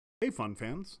Hey fun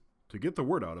fans! To get the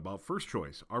word out about First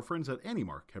Choice, our friends at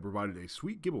AnyMark have provided a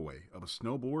sweet giveaway of a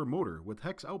snowblower motor with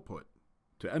hex output.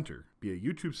 To enter, be a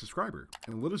YouTube subscriber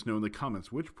and let us know in the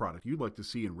comments which product you'd like to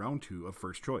see in round 2 of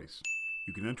First Choice.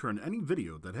 You can enter on any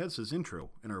video that has this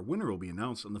intro, and our winner will be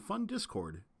announced on the fun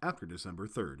Discord after December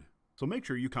 3rd. So make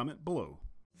sure you comment below.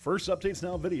 First Updates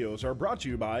Now videos are brought to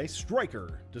you by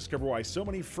Stryker. Discover why so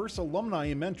many First alumni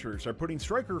and mentors are putting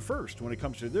Stryker first when it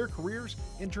comes to their careers,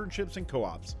 internships, and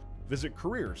co-ops. Visit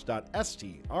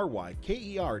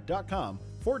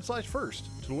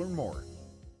careers.stryker.com/first to learn more.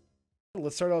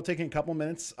 Let's start out taking a couple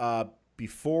minutes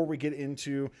before we get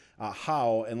into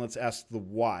how, and let's ask the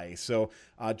why. So,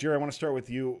 Jerry, I want to start with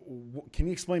you. Can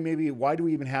you explain maybe why do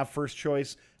we even have First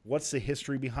Choice? What's the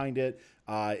history behind it?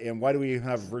 And why do we even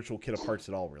have virtual kit of parts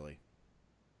at all, really?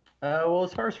 Well,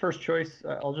 as far as First Choice,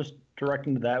 I'll just direct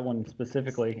into that one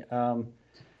specifically.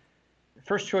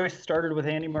 First Choice started with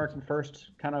AnyMark and First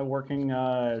kind of working,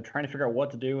 trying to figure out what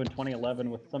to do in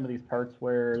 2011 with some of these parts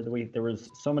where there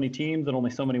was so many teams and only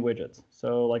so many widgets.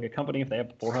 So like a company, if they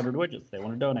have 400 widgets, they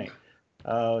want to donate.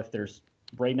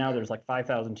 Right now there's like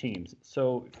 5,000 teams.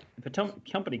 So if a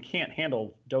company can't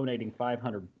handle donating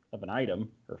 500 of an item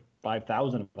or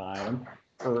 5,000 of an item,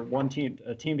 or a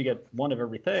team to get one of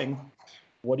everything,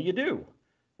 what do you do?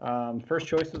 First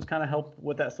Choice was kind of help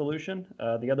with that solution.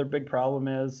 The other big problem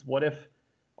is, what if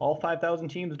all 5,000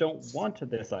 teams don't want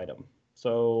this item?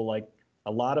 So like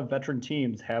a lot of veteran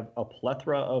teams have a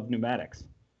plethora of pneumatics.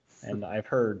 And I've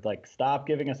heard like, stop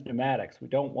giving us pneumatics. We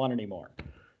don't want any more.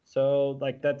 So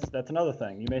like that's another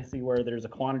thing. You may see where there's a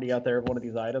quantity out there of one of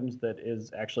these items that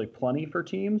is actually plenty for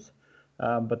teams,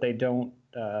 but they don't.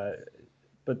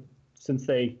 But since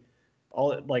they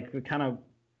all like we kind of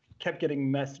kept getting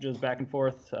messages back and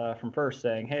forth from First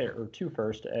saying, hey, or to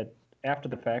First after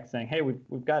the fact saying, hey,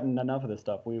 we've gotten enough of this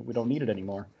stuff. We don't need it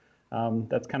anymore.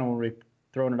 That's kind of when we've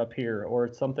thrown it up here, or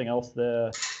it's something else.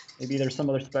 Maybe there's some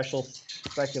other special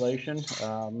speculation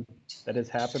that has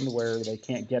happened where they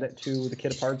can't get it to the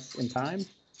kit of parts in time.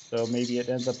 So maybe it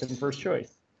ends up in First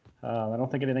Choice. I don't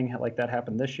think anything like that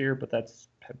happened this year, but that's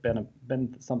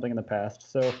been something in the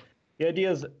past. So the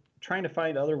idea is trying to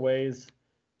find other ways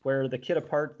where the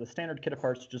standard kit of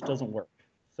parts just doesn't work.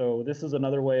 So this is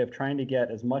another way of trying to get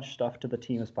as much stuff to the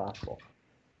team as possible.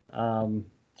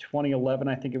 2011,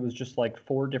 I think it was just like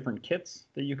 4 different kits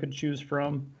that you could choose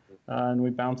from, and we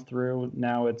bounced through.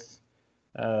 Now it's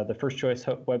the First Choice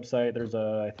website.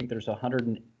 I think there's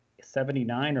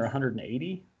 179 or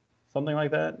 180, something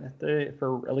like that,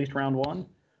 for at least round 1.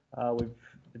 We've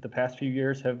the past few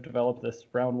years have developed this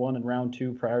round 1 and round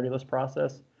 2 priority list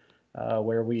process,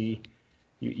 where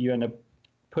you end up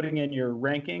putting in your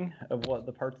ranking of what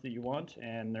the parts that you want,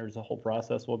 and there's a whole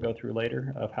process we'll go through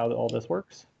later of how all this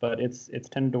works. But it's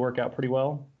tended to work out pretty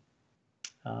well.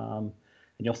 And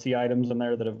you'll see items in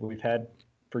there that we've had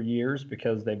for years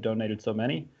because they've donated so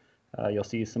many. You'll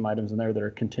see some items in there that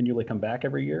are continually come back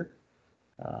every year.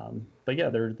 But yeah,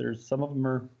 there's some of them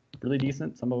are really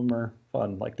decent. Some of them are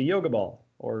fun, like the yoga ball,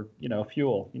 or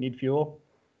fuel. You need fuel.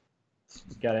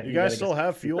 You guys still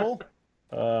have fuel?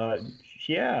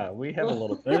 Yeah, we have a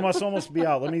little bit. You must almost be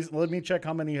out. Let me check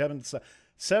how many you have in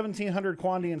 1,700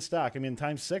 quantity in stock. I mean,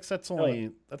 times 6. That's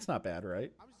not bad,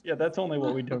 right? Yeah, that's only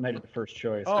what we donated to First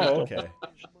Choice. Oh, okay.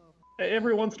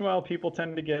 Every once in a while, people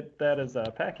tend to get that as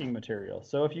packing material.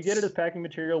 So if you get it as packing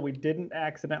material, we didn't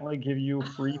accidentally give you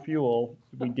free fuel.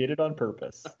 We did it on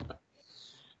purpose.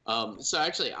 So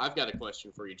actually, I've got a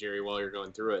question for you, Jerry, while you're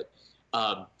going through it.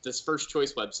 This First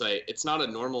Choice website, it's not a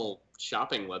normal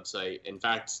shopping website. In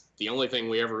fact, the only thing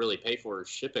we ever really pay for is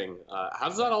shipping. How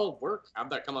does that all work? How'd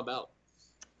that come about?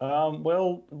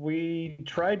 Well, we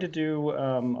tried to do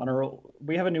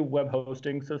we have a new web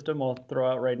hosting system I'll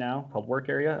throw out right now called Work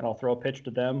Area, and I'll throw a pitch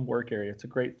to them. Work Area. It's a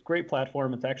great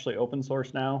platform. It's actually open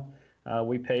source now.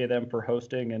 We pay them for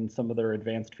hosting and some of their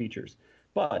advanced features.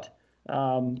 But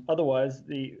otherwise,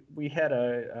 we had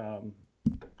a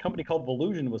company called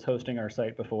Volusion was hosting our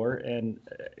site before, and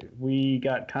we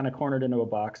got kind of cornered into a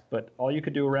box. But all you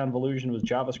could do around Volusion was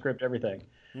JavaScript everything.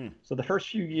 So the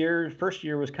first year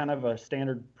was kind of a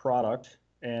standard product,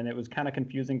 and it was kind of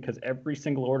confusing because every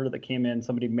single order that came in,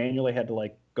 somebody manually had to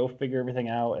like go figure everything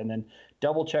out and then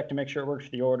double check to make sure it worked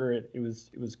for the order. It was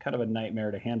kind of a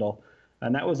nightmare to handle,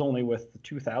 and that was only with the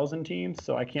 2,000 teams.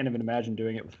 So I can't even imagine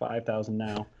doing it with 5,000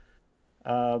 now.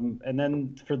 And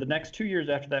then for the next 2 years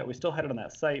after that, we still had it on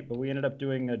that site, but we ended up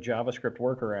doing a JavaScript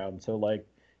workaround. So like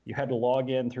you had to log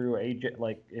in through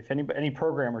like if any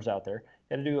programmers out there,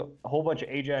 you had to do a whole bunch of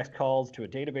Ajax calls to a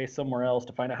database somewhere else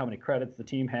to find out how many credits the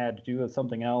team had to do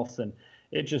something else, and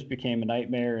it just became a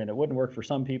nightmare. And it wouldn't work for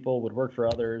some people, would work for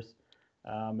others.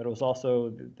 It was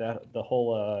also the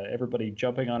whole everybody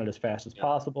jumping on it as fast as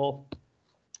possible.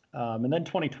 And then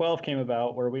 2012 came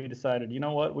about where we decided, you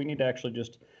know what, we need to actually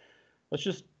let's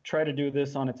just try to do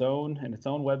this on its own and its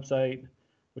own website,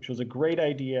 which was a great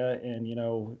idea. And, you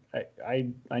know,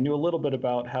 I knew a little bit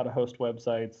about how to host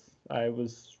websites. I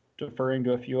was deferring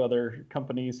to a few other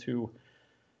companies who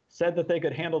said that they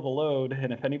could handle the load.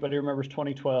 And if anybody remembers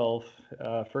 2012,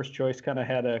 First Choice kind of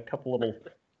had a couple little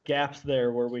gaps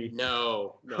there where we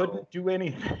couldn't do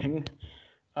anything.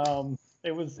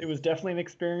 It was definitely an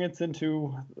experience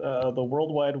into the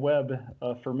World Wide Web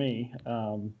for me,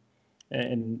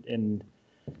 and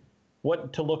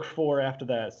what to look for after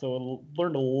that. So I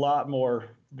learned a lot more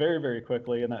very, very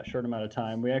quickly in that short amount of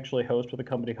time. We actually host with a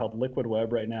company called Liquid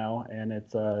Web right now, and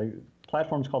it's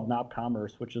platform's called Nop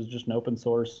Commerce, which is just an open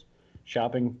source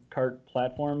shopping cart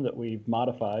platform that we've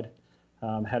modified.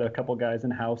 Had a couple guys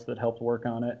in house that helped work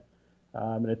on it.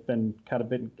 And it's been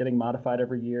getting modified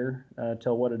every year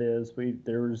till what it is.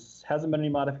 Hasn't been any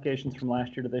modifications from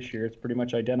last year to this year. It's pretty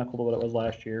much identical to what it was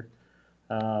last year.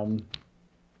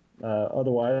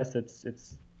 Otherwise,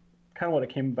 it's kind of what it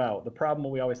came about. The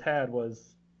problem we always had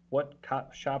was what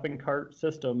shopping cart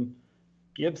system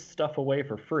gives stuff away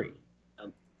for free.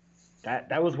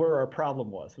 That was where our problem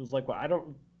was. It was like,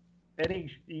 well, any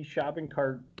shopping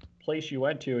cart place you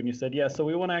went to and you said, yeah, so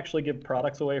we want to actually give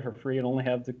products away for free and only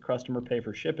have the customer pay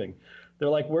for shipping. They're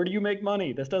like, where do you make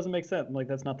money? This doesn't make sense. I'm like,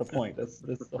 that's not the point. That's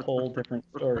a whole different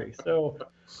story. So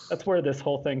that's where this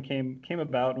whole thing came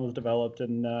about and was developed.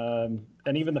 And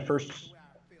even the first,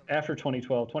 after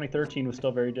 2012, 2013 was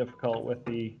still very difficult with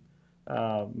the,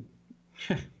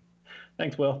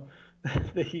 thanks, Will.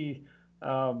 The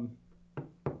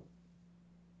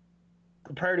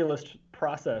priority list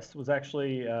process was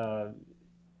actually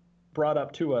brought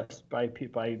up to us by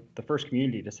the first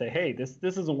community to say, hey, this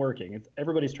isn't working.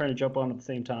 Everybody's trying to jump on at the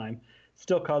same time,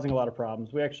 still causing a lot of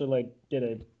problems. We actually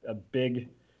did a big,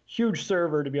 huge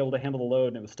server to be able to handle the load,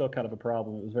 and it was still kind of a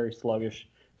problem. It was very sluggish.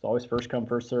 It's always first come,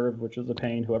 first serve, which was a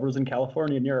pain. Whoever was in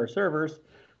California near our servers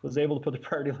was able to put the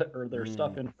priority list or their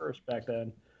stuff in first back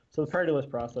then. So the priority list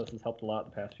process has helped a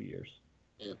lot the past few years.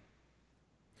 Yeah.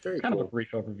 Very kind cool. of a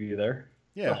brief overview there.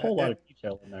 Yeah, a whole lot of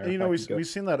detail in there. And, you know, we've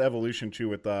seen that evolution too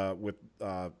with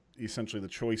essentially the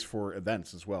choice for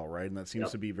events as well, right? And that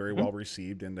seems to be very well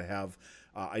received. And to have,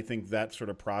 I think that sort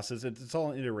of process, it's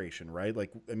all an iteration, right?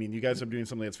 Like, I mean, you guys are doing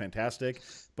something that's fantastic,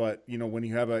 but you know, when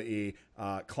you have a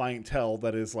clientele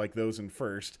that is like those in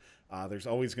first, they're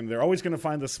always going to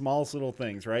find the smallest little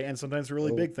things, right? And sometimes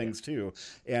really big things too.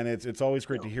 And it's always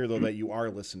great to hear though that you are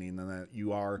listening and that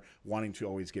you are wanting to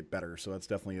always get better. So that's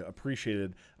definitely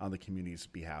appreciated on the community's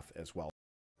behalf as well.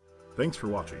 Thanks for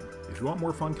watching. If you want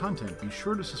more fun content, be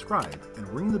sure to subscribe and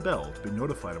ring the bell to be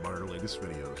notified about our latest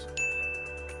videos.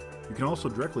 You can also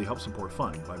directly help support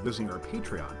Fun by visiting our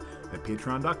Patreon at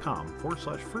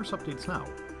patreon.com/firstupdatesnow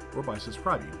or by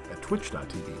subscribing at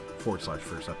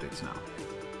twitch.tv/firstupdatesnow.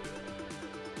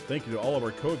 Thank you to all of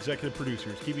our co-executive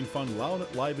producers, keeping Fun loud,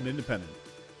 live, and independent.